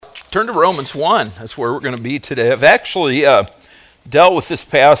Turn to Romans 1. That's where we're going to be today. I've actually dealt with this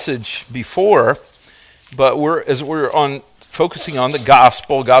passage before, but we're focusing on the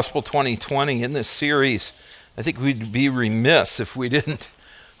Gospel 2020 in this series. I think we'd be remiss if we didn't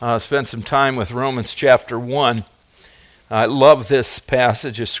spend some time with Romans chapter 1. I love this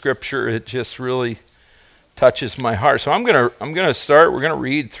passage of Scripture. It just really touches my heart. So I'm going to start. We're going to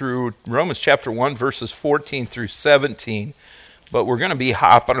read through Romans chapter 1, verses 14 through 17. But we're going to be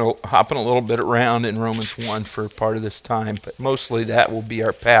hopping a little bit around in Romans 1 for part of this time. But mostly that will be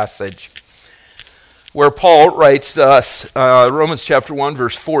our passage. Where Paul writes to us, Romans chapter 1,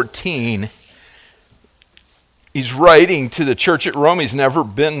 verse 14. He's writing to the church at Rome. He's never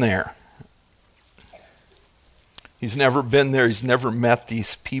been there. He's never been there. He's never met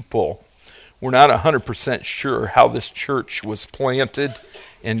these people. We're not 100% sure how this church was planted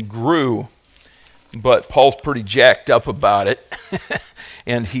and grew. But Paul's pretty jacked up about it,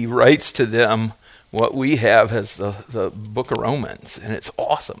 and he writes to them what we have as the book of Romans, and it's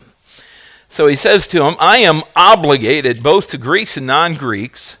awesome. So he says to them, I am obligated both to Greeks and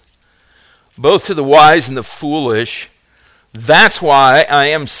non-Greeks, both to the wise and the foolish. That's why I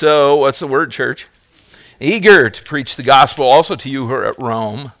am so, what's the word, church? Eager to preach the gospel also to you who are at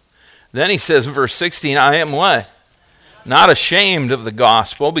Rome. Then he says in verse 16, I am what? Not ashamed of the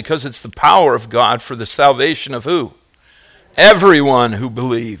gospel, because it's the power of God for the salvation of who? Everyone who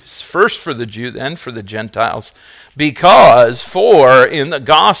believes. First for the Jew, then for the Gentiles. Because for in the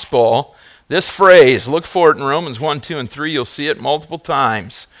gospel, this phrase, look for it in Romans 1, 2, and 3, you'll see it multiple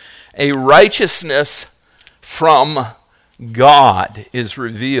times. A righteousness from God is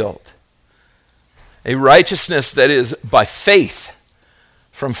revealed. A righteousness that is by faith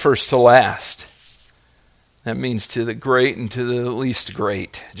from first to last. That means to the great and to the least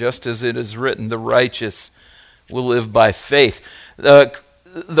great. Just as it is written, the righteous will live by faith. The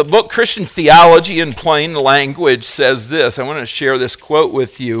book Christian Theology in Plain Language says this. I want to share this quote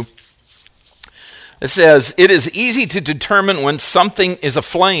with you. It says, it is easy to determine when something is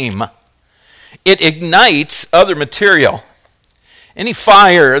aflame. It ignites other material. Any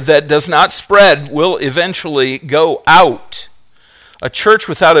fire that does not spread will eventually go out. A church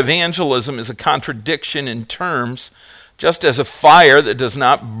without evangelism is a contradiction in terms, just as a fire that does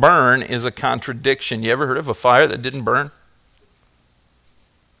not burn is a contradiction. You ever heard of a fire that didn't burn?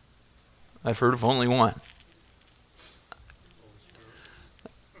 I've heard of only one.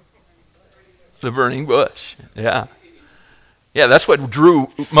 The burning bush. Yeah. Yeah, that's what drew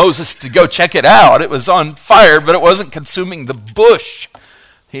Moses to go check it out. It was on fire, but it wasn't consuming the bush.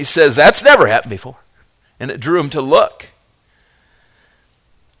 He says, that's never happened before. And it drew him to look.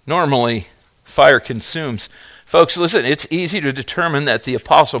 Normally, fire consumes. Folks, listen, it's easy to determine that the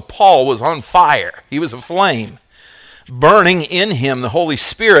Apostle Paul was on fire. He was aflame. Burning in him, the Holy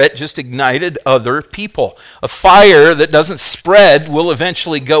Spirit just ignited other people. A fire that doesn't spread will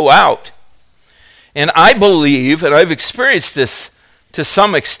eventually go out. And I believe, and I've experienced this to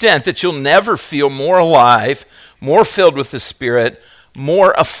some extent, that you'll never feel more alive, more filled with the Spirit,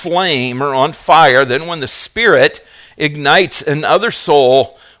 more aflame or on fire than when the Spirit ignites another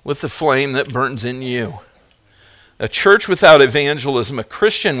soul with the flame that burns in you. A church without evangelism, a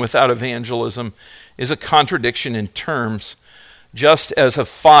Christian without evangelism, is a contradiction in terms, just as a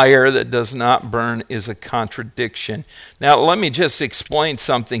fire that does not burn is a contradiction. Now, let me just explain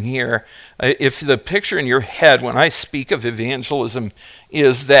something here. If the picture in your head when I speak of evangelism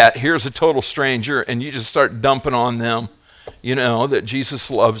is that here's a total stranger and you just start dumping on them, that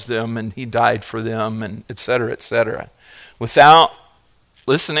Jesus loves them and he died for them, and et cetera, without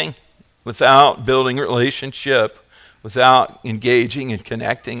listening, without building relationship, without engaging and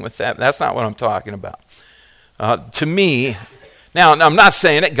connecting with that. That's not what I'm talking about. To me, now I'm not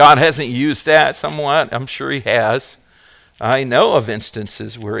saying that God hasn't used that somewhat. I'm sure he has. I know of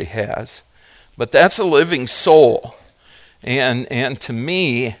instances where he has. But that's a living soul. And to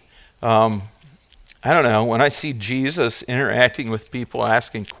me, I don't know, when I see Jesus interacting with people,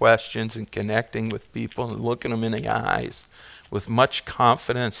 asking questions and connecting with people and looking them in the eyes, with much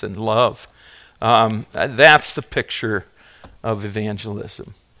confidence and love. That's the picture of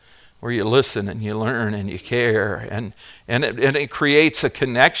evangelism, where you listen and you learn and you care, and it creates a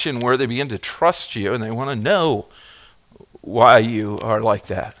connection where they begin to trust you and they want to know why you are like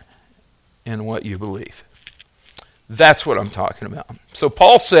that and what you believe. That's what I'm talking about. So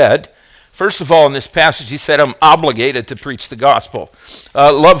Paul said, first of all, in this passage, he said, I'm obligated to preach the gospel.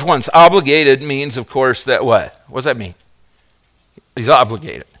 Loved ones, obligated means, of course, that what? What does that mean? He's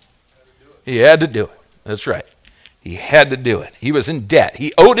obligated. He had to do it. That's right. He had to do it. He was in debt.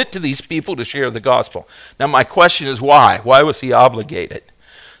 He owed it to these people to share the gospel. Now my question is why? Why was he obligated?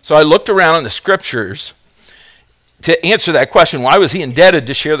 So I looked around in the scriptures to answer that question. Why was he indebted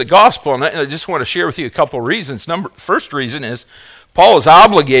to share the gospel? And I just want to share with you a couple of reasons. First reason is Paul is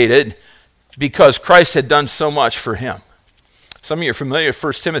obligated because Christ had done so much for him. Some of you are familiar with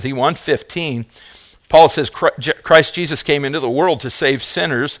 1 Timothy 1:15. Paul says Christ Jesus came into the world to save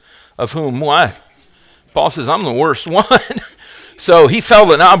sinners, of whom what? Paul says, I'm the worst one. So he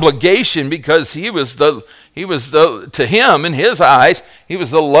felt an obligation because he was the to him, in his eyes, he was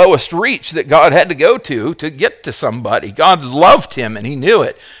the lowest reach that God had to go to get to somebody. God loved him, and he knew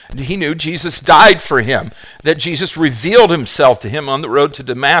it. He knew Jesus died for him, that Jesus revealed himself to him on the road to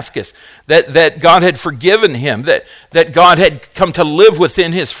Damascus, that God had forgiven him, that God had come to live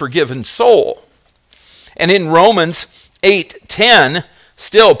within his forgiven soul. And in Romans 8:10,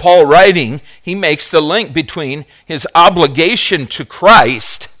 still Paul writing, he makes the link between his obligation to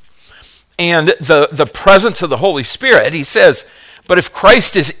Christ and the presence of the Holy Spirit. He says, but if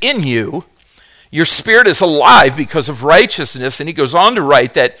Christ is in you, your spirit is alive because of righteousness. And he goes on to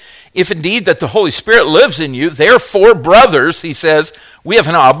write that if indeed that the Holy Spirit lives in you, therefore, brothers, he says, we have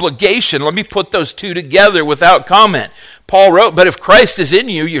an obligation. Let me put those two together without comment. Paul wrote, but if Christ is in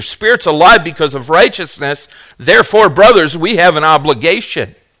you, your spirit's alive because of righteousness. Therefore, brothers, we have an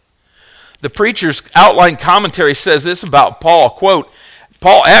obligation. The preacher's outline commentary says this about Paul, quote,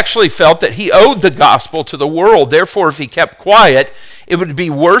 Paul actually felt that he owed the gospel to the world. Therefore, if he kept quiet, it would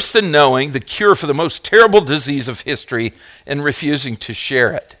be worse than knowing the cure for the most terrible disease of history and refusing to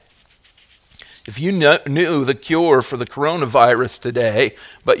share it. If you knew the cure for the coronavirus today,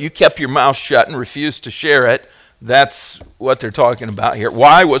 but you kept your mouth shut and refused to share it, that's what they're talking about here.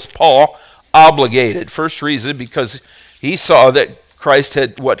 Why was Paul obligated? First reason, because he saw that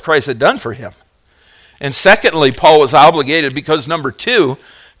what Christ had done for him. And secondly, Paul was obligated because, number two,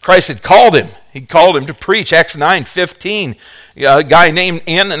 Christ had called him. He called him to preach. Acts 9:15, a guy named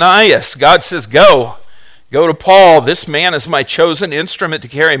Ananias, God says, go to Paul. This man is my chosen instrument to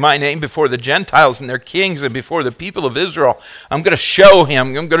carry my name before the Gentiles and their kings and before the people of Israel. I'm going to show him.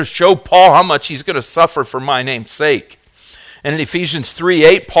 I'm going to show Paul how much he's going to suffer for my name's sake. And in Ephesians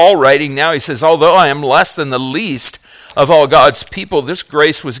 3:8, Paul writing now, he says, although I am less than the least of all God's people, this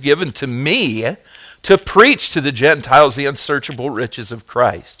grace was given to me to preach to the Gentiles the unsearchable riches of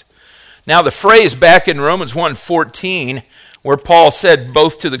Christ. Now the phrase back in Romans 1:14, where Paul said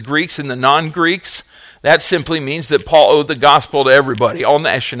both to the Greeks and the non-Greeks, that simply means that Paul owed the gospel to everybody, all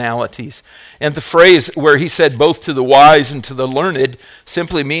nationalities. And the phrase where he said both to the wise and to the learned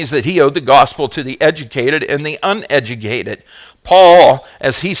simply means that he owed the gospel to the educated and the uneducated. Paul,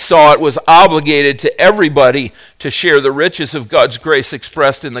 as he saw it, was obligated to everybody to share the riches of God's grace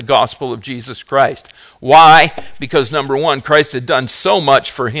expressed in the gospel of Jesus Christ. Why? Because number one, Christ had done so much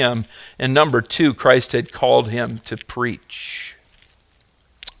for him, and number two, Christ had called him to preach.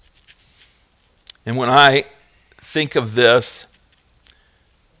 And when I think of this,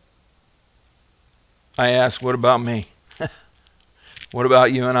 I ask, what about me? What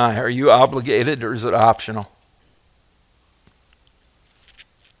about you and I? Are you obligated or is it optional?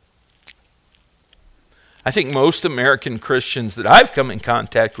 I think most American Christians that I've come in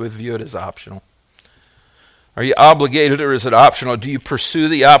contact with view it as optional. Are you obligated or is it optional? Do you pursue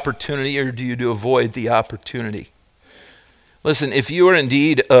the opportunity or do you avoid the opportunity? Listen, if you are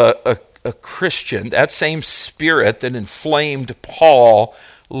indeed a Christian, that same spirit that inflamed Paul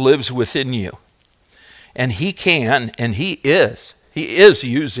lives within you. And he can, and he is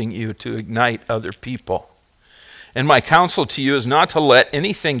using you to ignite other people. And my counsel to you is not to let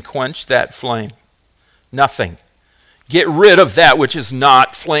anything quench that flame. Nothing. Get rid of that which is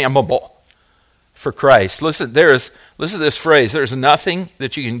not flammable for Christ. Listen to this phrase. There's nothing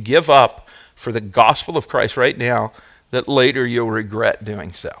that you can give up for the gospel of Christ right now that later you'll regret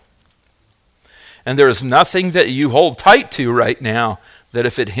doing so. And there is nothing that you hold tight to right now that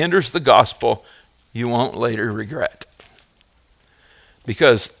if it hinders the gospel, you won't later regret.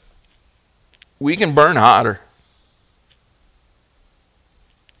 Because we can burn hotter.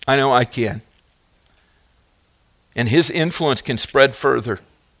 I know I can. And his influence can spread further.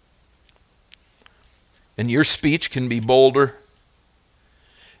 And your speech can be bolder.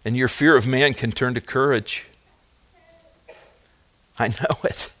 And your fear of man can turn to courage. I know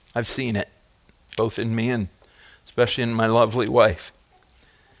it. I've seen it. Both in me and especially in my lovely wife.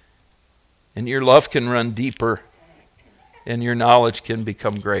 And your love can run deeper. And your knowledge can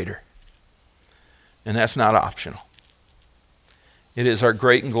become greater. And that's not optional. It is our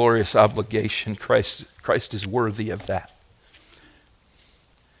great and glorious obligation. Christ is worthy of that.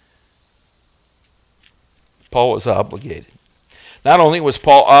 Paul was obligated. Not only was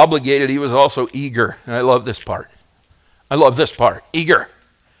Paul obligated, he was also eager. And I love this part. Eager.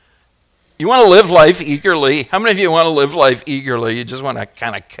 You want to live life eagerly? How many of you want to live life eagerly? You just want to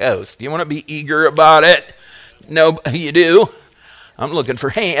kind of coast. You want to be eager about it? No, you do? I'm looking for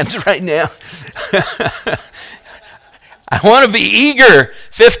hands right now. I want to be eager.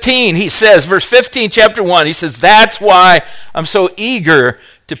 15, he says, verse 15, chapter 1, he says, that's why I'm so eager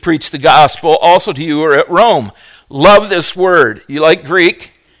to preach the gospel also to you who are at Rome. Love this word. You like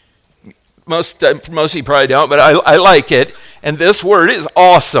Greek? Most of you probably don't, but I like it. And this word is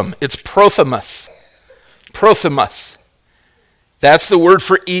awesome. It's prothemos. Prothemos. That's the word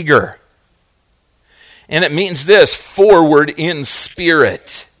for eager. And it means this, forward in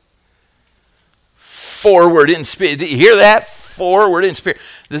spirit. Forward in spirit. Do you hear that? Forward in spirit.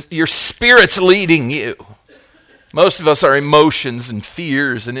 Your spirit's leading you. Most of us, our emotions and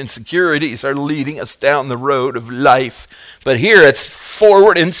fears and insecurities are leading us down the road of life. But here it's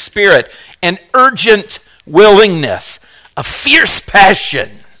forward in spirit, an urgent willingness, a fierce passion.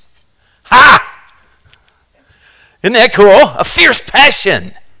 Ha! Isn't that cool? A fierce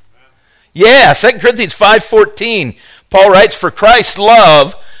passion. Yeah, 2 Corinthians 5:14, Paul writes, for Christ's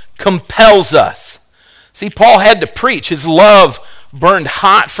love compels us. See, Paul had to preach. His love burned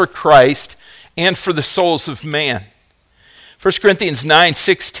hot for Christ and for the souls of man. 1 Corinthians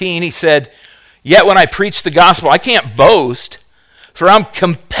 9:16, he said, yet when I preach the gospel, I can't boast, for I'm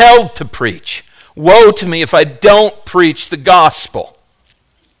compelled to preach. Woe to me if I don't preach the gospel.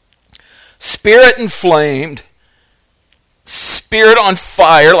 Spirit inflamed, spirit on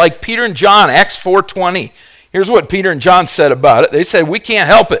fire, like Peter and John, Acts 4:20. Here's what Peter and John said about it. They said, we can't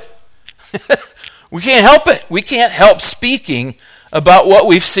help it. We can't help it. We can't help speaking about what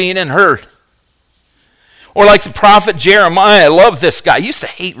we've seen and heard. Or like the prophet Jeremiah. I love this guy. I used to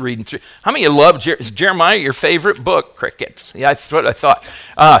hate reading through. How many of you love is Jeremiah your favorite book? Crickets. Yeah, that's what I thought.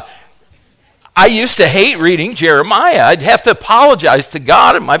 I used to hate reading Jeremiah. I'd have to apologize to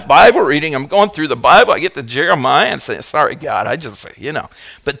God in my Bible reading. I'm going through the Bible. I get to Jeremiah and say, sorry, God. I just say,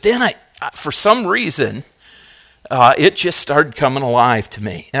 But then for some reason, it just started coming alive to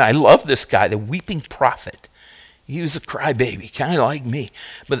me. And I love this guy, the weeping prophet. He was a crybaby, kind of like me.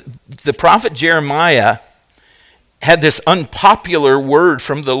 But the prophet Jeremiah had this unpopular word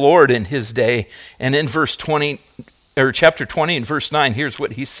from the Lord in his day. And in chapter 20 and verse 9, here's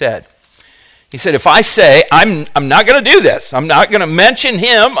what he said. He said, if I say, I'm not going to do this. I'm not going to mention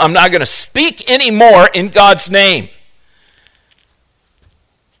him. I'm not going to speak anymore in God's name.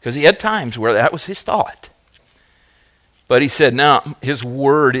 Because he had times where that was his thought. But he said, no, his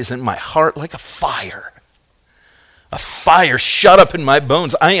word is in my heart like a fire. A fire shut up in my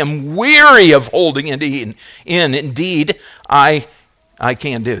bones. I am weary of holding it in. Indeed, I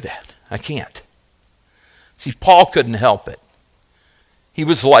can't do that. I can't. See, Paul couldn't help it. He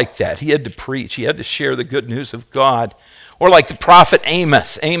was like that. He had to preach. He had to share the good news of God. Or like the prophet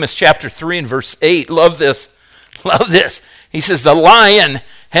Amos. Amos chapter 3 and verse 8. Love this. Love this. He says, the lion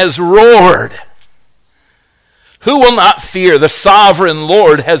has roared. Who will not fear? The sovereign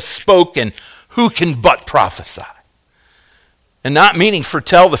Lord has spoken. Who can but prophesy? And not meaning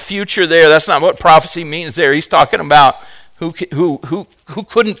foretell the future there. That's not what prophecy means there. He's talking about who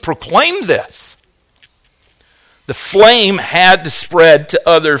couldn't proclaim this. The flame had to spread to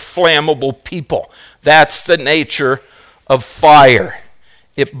other flammable people. That's the nature of fire.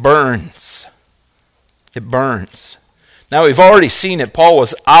 It burns. It burns. Now we've already seen it. Paul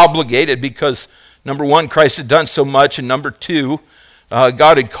was obligated because, number one, Christ had done so much, and number two,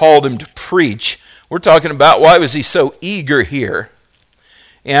 God had called him to preach. We're talking about why was he so eager here.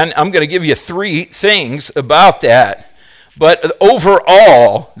 And I'm going to give you 3 things about that. But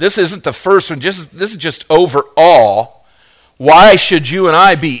overall, this isn't the first one. This is just overall. Why should you and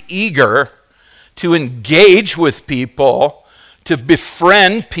I be eager to engage with people, to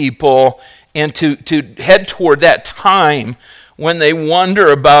befriend people, and to head toward that time when they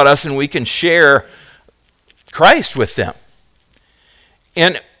wonder about us and we can share Christ with them?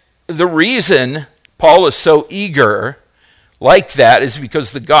 And the reason Paul is so eager like that is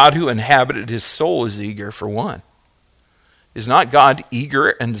because the God who inhabited his soul is eager, for one. Is not God eager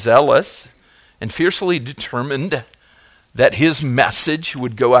and zealous and fiercely determined that his message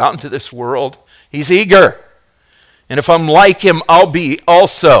would go out into this world? He's eager. And if I'm like him, I'll be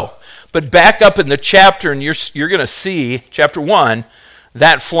also. But back up in the chapter, and you're going to see, chapter 1,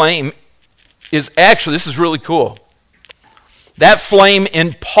 that flame is actually, this is really cool. That flame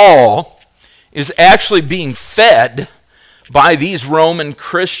in Paul is actually being fed by these Roman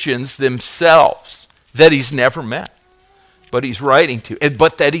Christians themselves that he's never met, but he's writing to,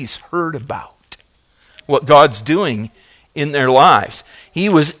 but that he's heard about what God's doing in their lives. He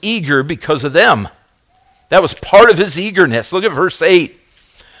was eager because of them. That was part of his eagerness. Look at verse 8.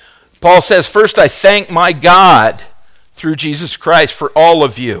 Paul says, first I thank my God through Jesus Christ for all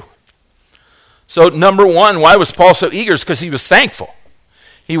of you. So number one, why was Paul so eager? It's because he was thankful.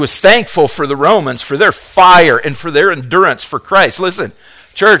 He was thankful for the Romans, for their fire and for their endurance for Christ. Listen,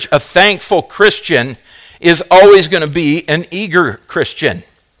 church, a thankful Christian is always going to be an eager Christian.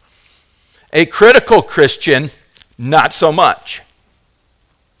 A critical Christian, not so much.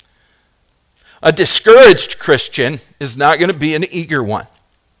 A discouraged Christian is not going to be an eager one.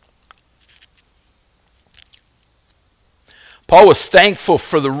 Paul was thankful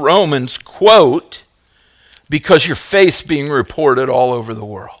for the Romans, quote, because your faith's being reported all over the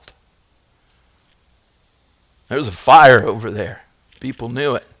world. There's a fire over there. People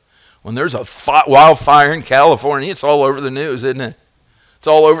knew it. When there's a wildfire in California, it's all over the news, isn't it? It's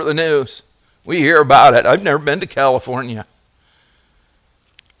all over the news. We hear about it. I've never been to California,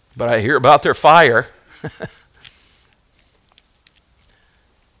 but I hear about their fire.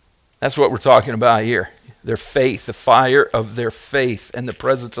 That's what we're talking about here. Their faith, the fire of their faith and the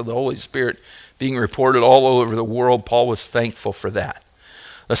presence of the Holy Spirit being reported all over the world. Paul was thankful for that.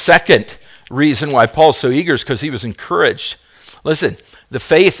 The second reason why Paul's so eager is because he was encouraged. Listen, the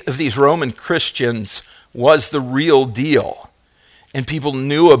faith of these Roman Christians was the real deal, and people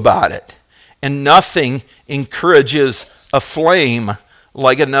knew about it. And nothing encourages a flame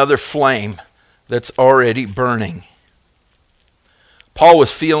like another flame that's already burning. Paul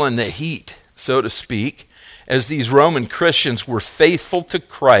was feeling the heat, so to speak, as these Roman Christians were faithful to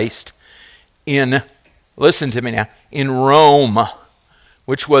Christ in, listen to me now, in Rome,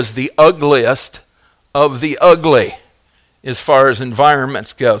 which was the ugliest of the ugly as far as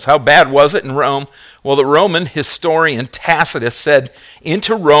environments goes. How bad was it in Rome? Well, the Roman historian Tacitus said,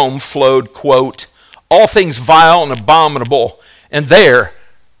 into Rome flowed, quote, all things vile and abominable, and they're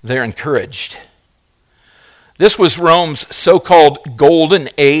encouraged. This was Rome's so-called golden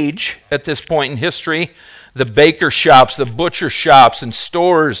age at this point in history. The baker shops, the butcher shops, and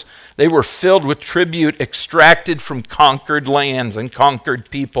stores, they were filled with tribute extracted from conquered lands and conquered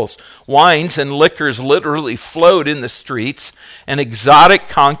peoples. Wines and liquors literally flowed in the streets, and exotic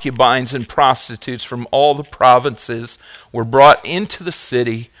concubines and prostitutes from all the provinces were brought into the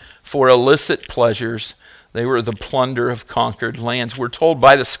city for illicit pleasures. They were the plunder of conquered lands. We're told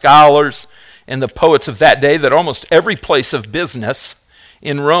by the scholars and the poets of that day that almost every place of business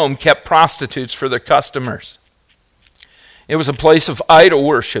in Rome kept prostitutes for their customers. It was a place of idol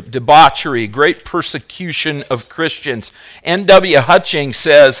worship, debauchery, great persecution of Christians. N.W. Hutchings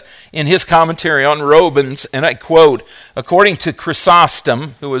says in his commentary on Romans, and I quote, according to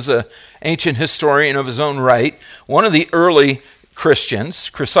Chrysostom, who was an ancient historian of his own right, one of the early Christians,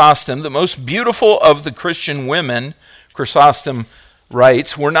 Chrysostom, the most beautiful of the Christian women, Chrysostom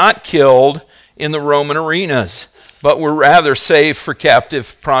writes, were not killed in the Roman arenas, but were rather saved for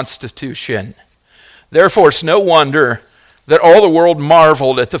captive prostitution. Therefore, it's no wonder that all the world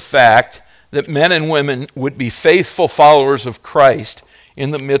marveled at the fact that men and women would be faithful followers of Christ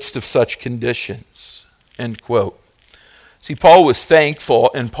in the midst of such conditions. End quote. See, Paul was thankful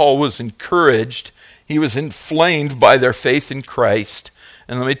and Paul was encouraged. He was inflamed by their faith in Christ.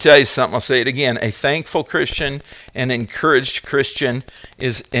 And let me tell you something, I'll say it again. A thankful Christian, an encouraged Christian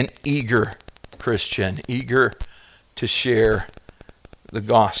is an eager Christian, eager to share the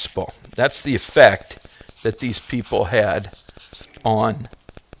gospel. That's the effect that these people had on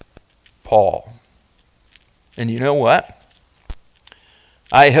Paul. And you know what?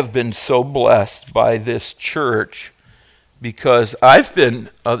 I have been so blessed by this church because I've been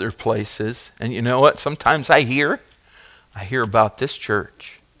other places, and you know what? Sometimes I hear about this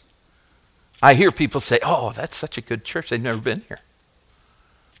church. I hear people say, oh, that's such a good church. They've never been here.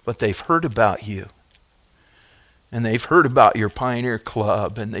 But they've heard about you. And they've heard about your Pioneer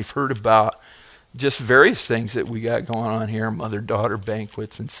Club, and they've heard about just various things that we got going on here, mother-daughter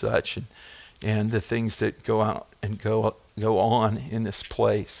banquets and such, and the things that go out and go on in this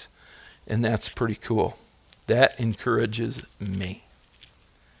place. And that's pretty cool. That encourages me.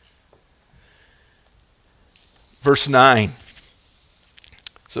 Verse 9.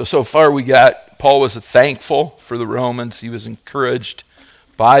 So far we got, Paul was thankful for the Romans. He was encouraged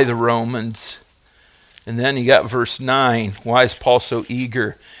by the Romans. And then you got verse 9. Why is Paul so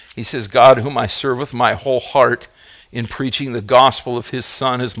eager? He says, God, whom I serve with my whole heart in preaching the gospel of his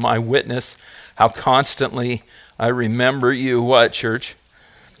Son, is my witness, how constantly I remember you. What, church?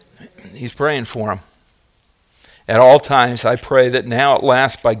 He's praying for them. At all times I pray that now at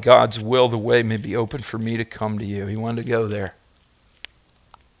last by God's will the way may be open for me to come to you. He wanted to go there.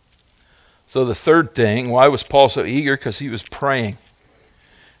 So the third thing, why was Paul so eager? Because he was praying.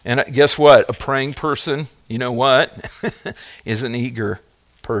 And guess what? A praying person, you know what, is an eager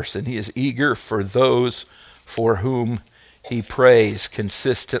person. He is eager for those for whom he prays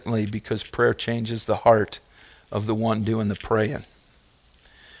consistently, because prayer changes the heart of the one doing the praying.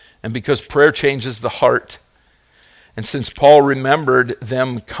 And because prayer changes the heart, and since Paul remembered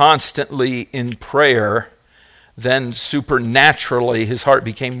them constantly in prayer, then supernaturally his heart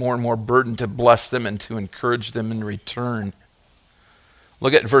became more and more burdened to bless them and to encourage them in return.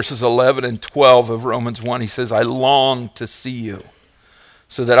 Look at verses 11 and 12 of Romans 1. He says, I long to see you,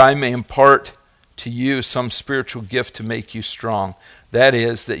 so that I may impart to you some spiritual gift to make you strong. That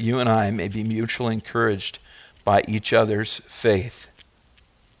is, that you and I may be mutually encouraged by each other's faith.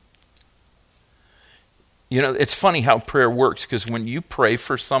 You know, it's funny how prayer works, because when you pray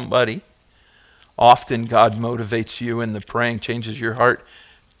for somebody, often God motivates you in the praying, changes your heart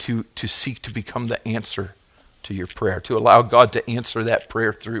to seek to become the answer to your prayer, to allow God to answer that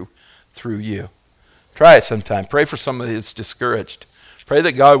prayer through you. Try it sometime. Pray for somebody that's discouraged. Pray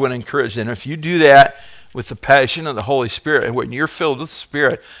that God would encourage them. And if you do that with the passion of the Holy Spirit, and when you're filled with the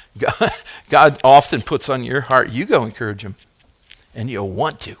Spirit, God often puts on your heart, you go encourage them, and you'll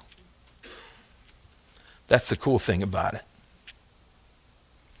want to. That's the cool thing about it.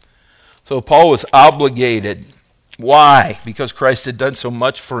 So Paul was obligated. Why? Because Christ had done so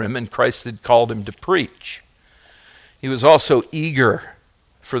much for him, and Christ had called him to preach. He was also eager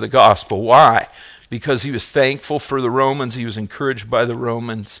for the gospel. Why? Because he was thankful for the Romans, he was encouraged by the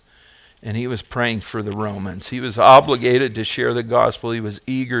Romans, and he was praying for the Romans. He was obligated to share the gospel. He was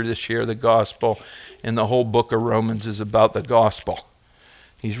eager to share the gospel, and the whole book of Romans is about the gospel.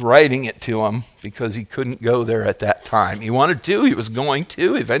 He's writing it to them because he couldn't go there at that time. He wanted to, he was going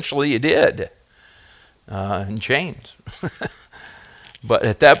to, eventually he did, in chains. But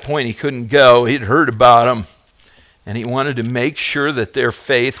at that point he couldn't go. He'd heard about them, and he wanted to make sure that their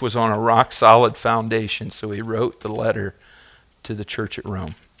faith was on a rock-solid foundation, so he wrote the letter to the church at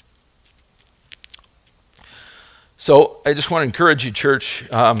Rome. So I just want to encourage you, church.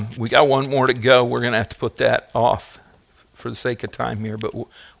 We got one more to go. We're going to have to put that off for the sake of time here. But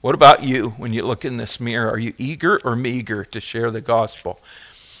what about you when you look in this mirror? Are you eager or meager to share the gospel?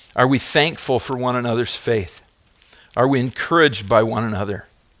 Are we thankful for one another's faith? Are we encouraged by one another?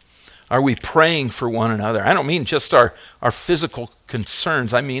 Are we praying for one another? I don't mean just our physical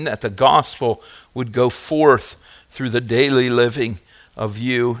concerns. I mean that the gospel would go forth through the daily living of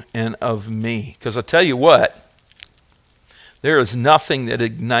you and of me. Because I'll tell you what, there is nothing that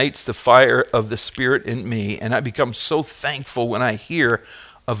ignites the fire of the Spirit in me, and I become so thankful when I hear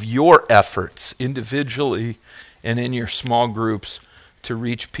of your efforts individually and in your small groups to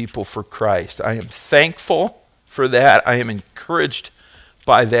reach people for Christ. I am thankful for that. I am encouraged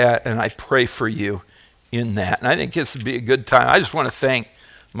by that, and I pray for you in that. And I think this would be a good time. I just want to thank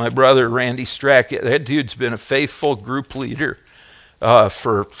my brother Randy Strack. That dude's been a faithful group leader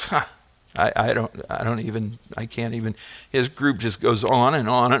for I can't even, his group just goes on and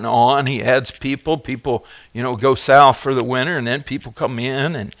on and on. He adds people, go south for the winter, and then people come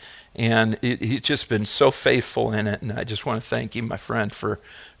in, and he's just been so faithful in it. And I just want to thank you, my friend, for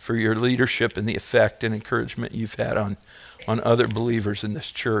your leadership and the effect and encouragement you've had on other believers in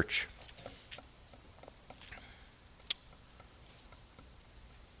this church.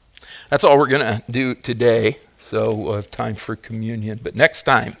 That's all we're going to do today, so we'll have time for communion. But next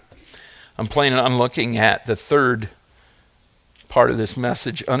time, I'm planning on looking at the third part of this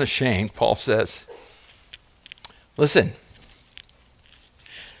message, Unashamed. Paul says, listen,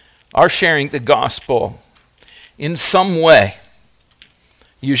 our sharing the gospel in some way,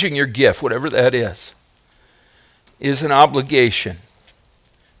 using your gift, whatever that is an obligation.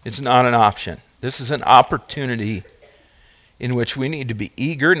 It's not an option. This is an opportunity in which we need to be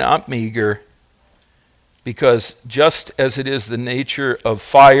eager, not meager, because just as it is the nature of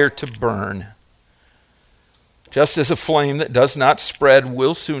fire to burn, just as a flame that does not spread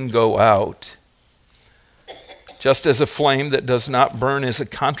will soon go out, just as a flame that does not burn is a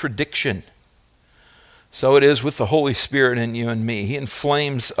contradiction, so it is with the Holy Spirit in you and me. He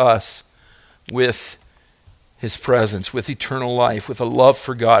inflames us with his presence, with eternal life, with a love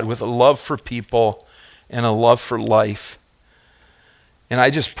for God, with a love for people, and a love for life. And I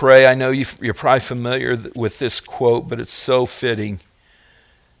just pray, I know you're probably familiar with this quote, but it's so fitting,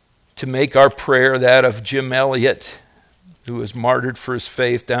 to make our prayer that of Jim Elliot, who was martyred for his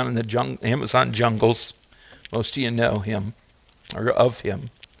faith down in the Amazon jungles. Most of you know him, or of him.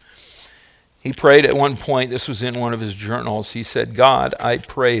 He prayed at one point, this was in one of his journals, he said, God, I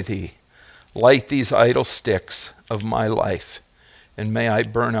pray thee, light these idle sticks of my life, and may I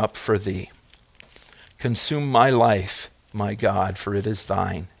burn up for thee. Consume my life, my God, for it is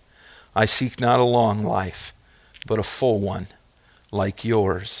thine. I seek not a long life, but a full one, like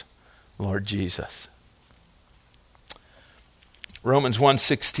yours, Lord Jesus. Romans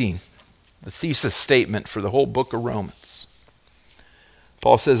 1:16, the thesis statement for the whole book of Romans.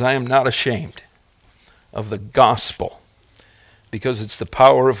 Paul says, I am not ashamed of the gospel, because it's the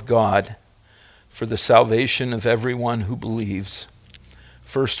power of God for the salvation of everyone who believes,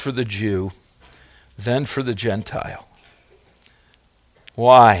 first for the Jew, then for the Gentile.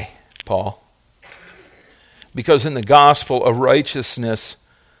 Why, Paul? Because in the gospel, a righteousness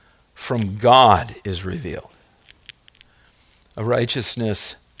from God is revealed. A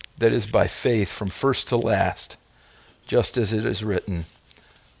righteousness that is by faith from first to last, just as it is written,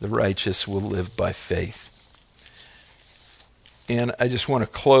 the righteous will live by faith. And I just want to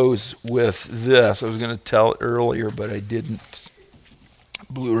close with this. I was going to tell it earlier, but I didn't.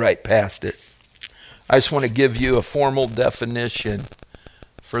 Blew right past it. I just want to give you a formal definition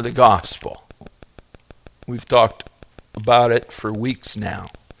for the gospel. We've talked about it for weeks now.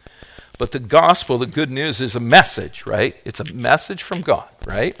 But the gospel, the good news, is a message, right? It's a message from God,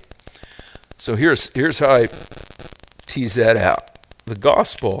 right? So here's how I tease that out. The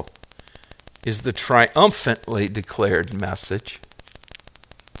gospel is the triumphantly declared message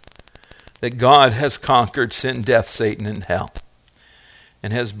that God has conquered sin, death, Satan, and hell,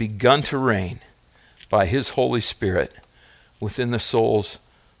 and has begun to reign by his Holy Spirit within the souls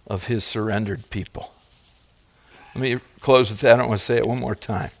of his surrendered people. Let me close with that. I want to say it one more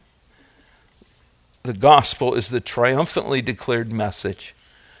time. The gospel is the triumphantly declared message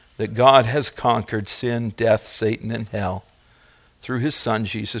that God has conquered sin, death, Satan, and hell through his Son,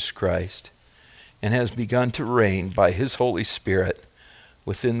 Jesus Christ, and has begun to reign by his Holy Spirit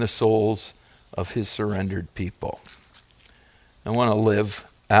within the souls of his surrendered people. I want to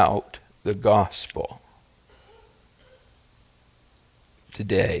live out the gospel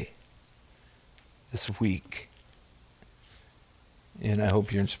today, this week, and I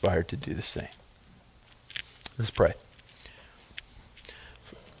hope you're inspired to do the same. Let's pray.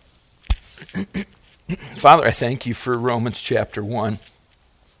 Father, I thank you for Romans chapter 1.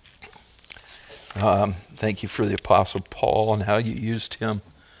 Thank you for the Apostle Paul and how you used him.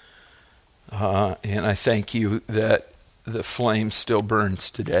 And I thank you that the flame still burns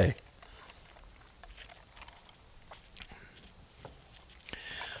today.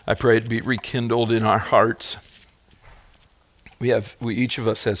 I pray it be rekindled in our hearts. We each of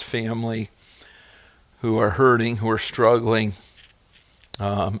us has family who are hurting, who are struggling,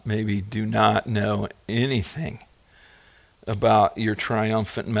 maybe do not know anything about your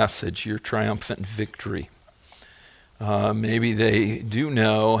triumphant message, your triumphant victory. Maybe they do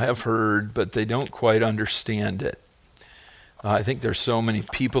know, have heard, but they don't quite understand it. I think there's so many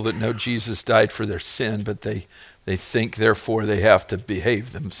people that know Jesus died for their sin, but they think, therefore, they have to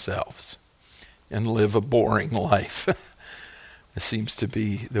behave themselves and live a boring life. It seems to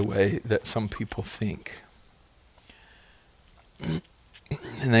be the way that some people think.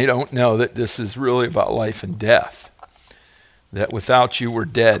 And they don't know that this is really about life and death. That without you we're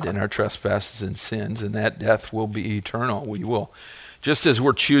dead in our trespasses and sins, and that death will be eternal. We will, just as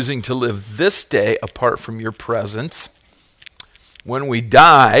we're choosing to live this day apart from your presence, when we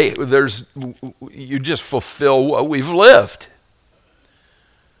die, you just fulfill what we've lived.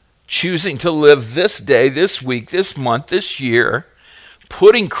 Choosing to live this day, this week, this month, this year,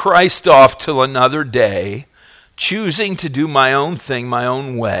 putting Christ off till another day, choosing to do my own thing, my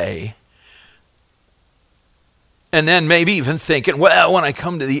own way, and then maybe even thinking, well, when I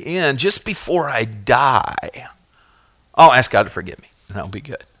come to the end, just before I die, I'll ask God to forgive me, and I'll be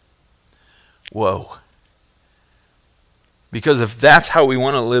good. Whoa. Because if that's how we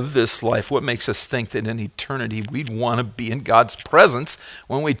want to live this life, what makes us think that in eternity we'd want to be in God's presence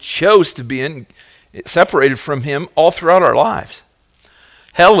when we chose to be separated from him all throughout our lives?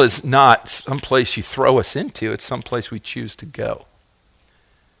 Hell is not some place you throw us into. It's some place we choose to go.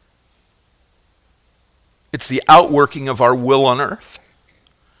 It's the outworking of our will on earth.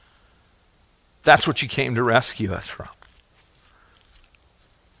 That's what you came to rescue us from.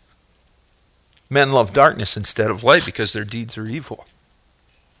 Men love darkness instead of light because their deeds are evil.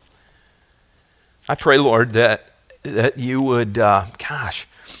 I pray, Lord, that you would,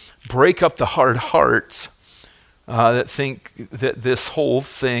 break up the hard hearts that think that this whole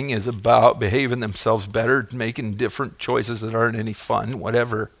thing is about behaving themselves better, making different choices that aren't any fun,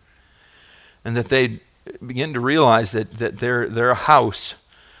 whatever. And that they begin to realize that they're a house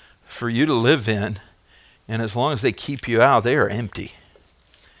for you to live in, and as long as they keep you out, they are empty.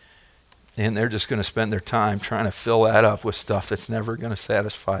 And they're just going to spend their time trying to fill that up with stuff that's never going to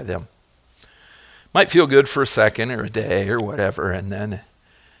satisfy them. Might feel good for a second or a day or whatever, and then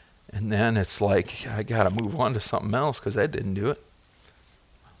it's like, I got to move on to something else because that didn't do it.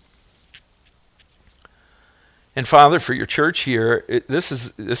 And Father, for your church here,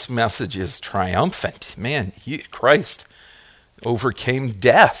 this message is triumphant. Man, Christ overcame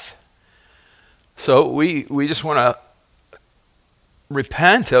death. So we just want to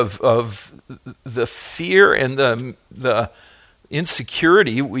repent of the fear and the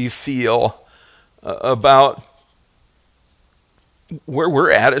insecurity we feel about where we're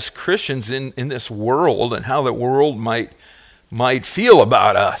at as Christians in this world and how the world might feel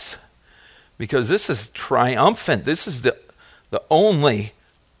about us. Because this is triumphant. This is the only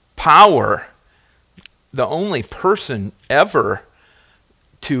power, the only person ever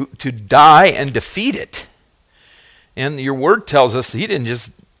to die and defeat it. And your word tells us that he didn't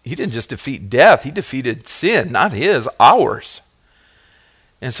just defeat death, he defeated sin, not his, ours.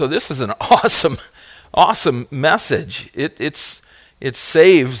 And so this is an awesome message. It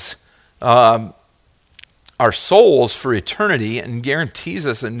saves our souls for eternity and guarantees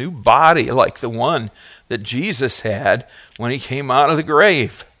us a new body like the one that Jesus had when he came out of the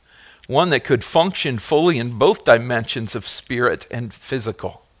grave. One that could function fully in both dimensions of spirit and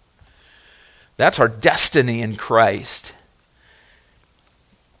physical. That's our destiny in Christ.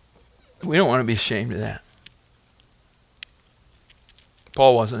 We don't want to be ashamed of that.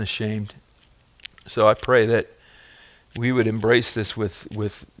 Paul wasn't ashamed. So I pray that we would embrace this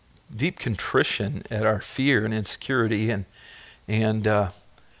with deep contrition at our fear and insecurity and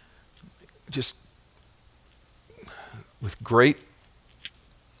just with great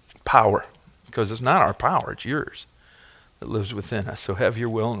power, because it's not our power, it's yours that lives within us. So have your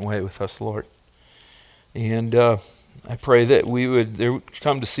will and way with us, Lord. And I pray that we would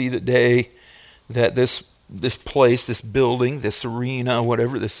come to see the day that this place, this building, this arena,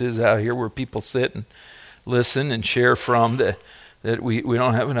 whatever this is out here where people sit and listen and share from, that we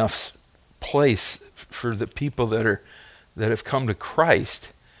don't have enough place for the people that have come to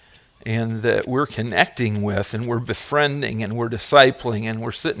Christ and that we're connecting with and we're befriending and we're discipling and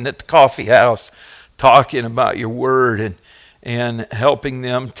we're sitting at the coffee house talking about your word and helping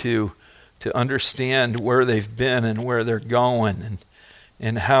them to understand where they've been and where they're going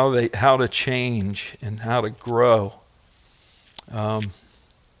and how to change and how to grow.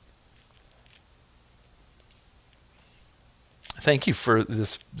 Thank you for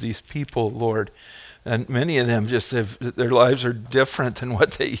these people, Lord. And many of them their lives are different than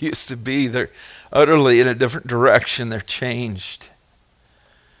what they used to be. They're utterly in a different direction. They're changed.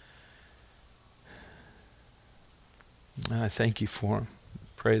 I thank you for them.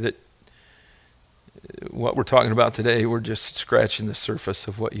 Pray that what we're talking about today, we're just scratching the surface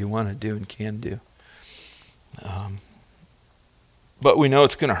of what you want to do and can do. But we know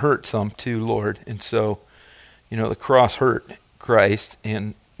it's going to hurt some too, Lord. And so, the cross hurt Christ,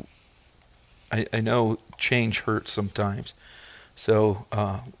 and I know change hurts sometimes. So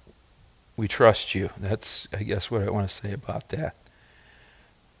we trust you. That's, I guess, what I want to say about that,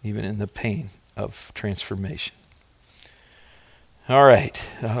 even in the pain of transformation. All right,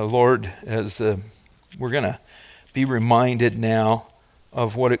 Lord, as we're going to be reminded now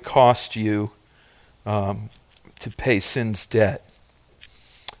of what it cost you to pay sin's debt.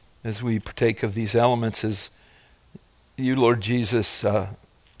 As we partake of these elements, as you, Lord Jesus,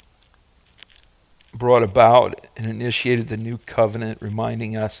 brought about and initiated the new covenant,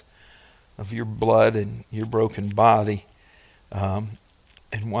 reminding us of your blood and your broken body, and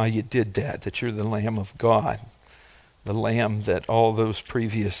why you did that you're the Lamb of God, the Lamb that all those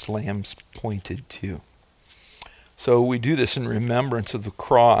previous lambs pointed to. So we do this in remembrance of the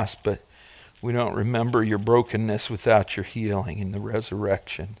cross, but we don't remember your brokenness without your healing in the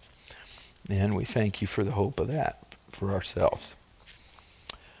resurrection. And we thank you for the hope of that for ourselves.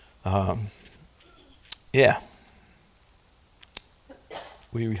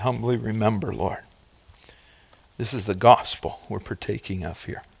 We humbly remember, Lord. This is the gospel we're partaking of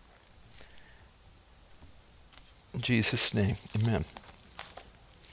here. In Jesus' name, amen.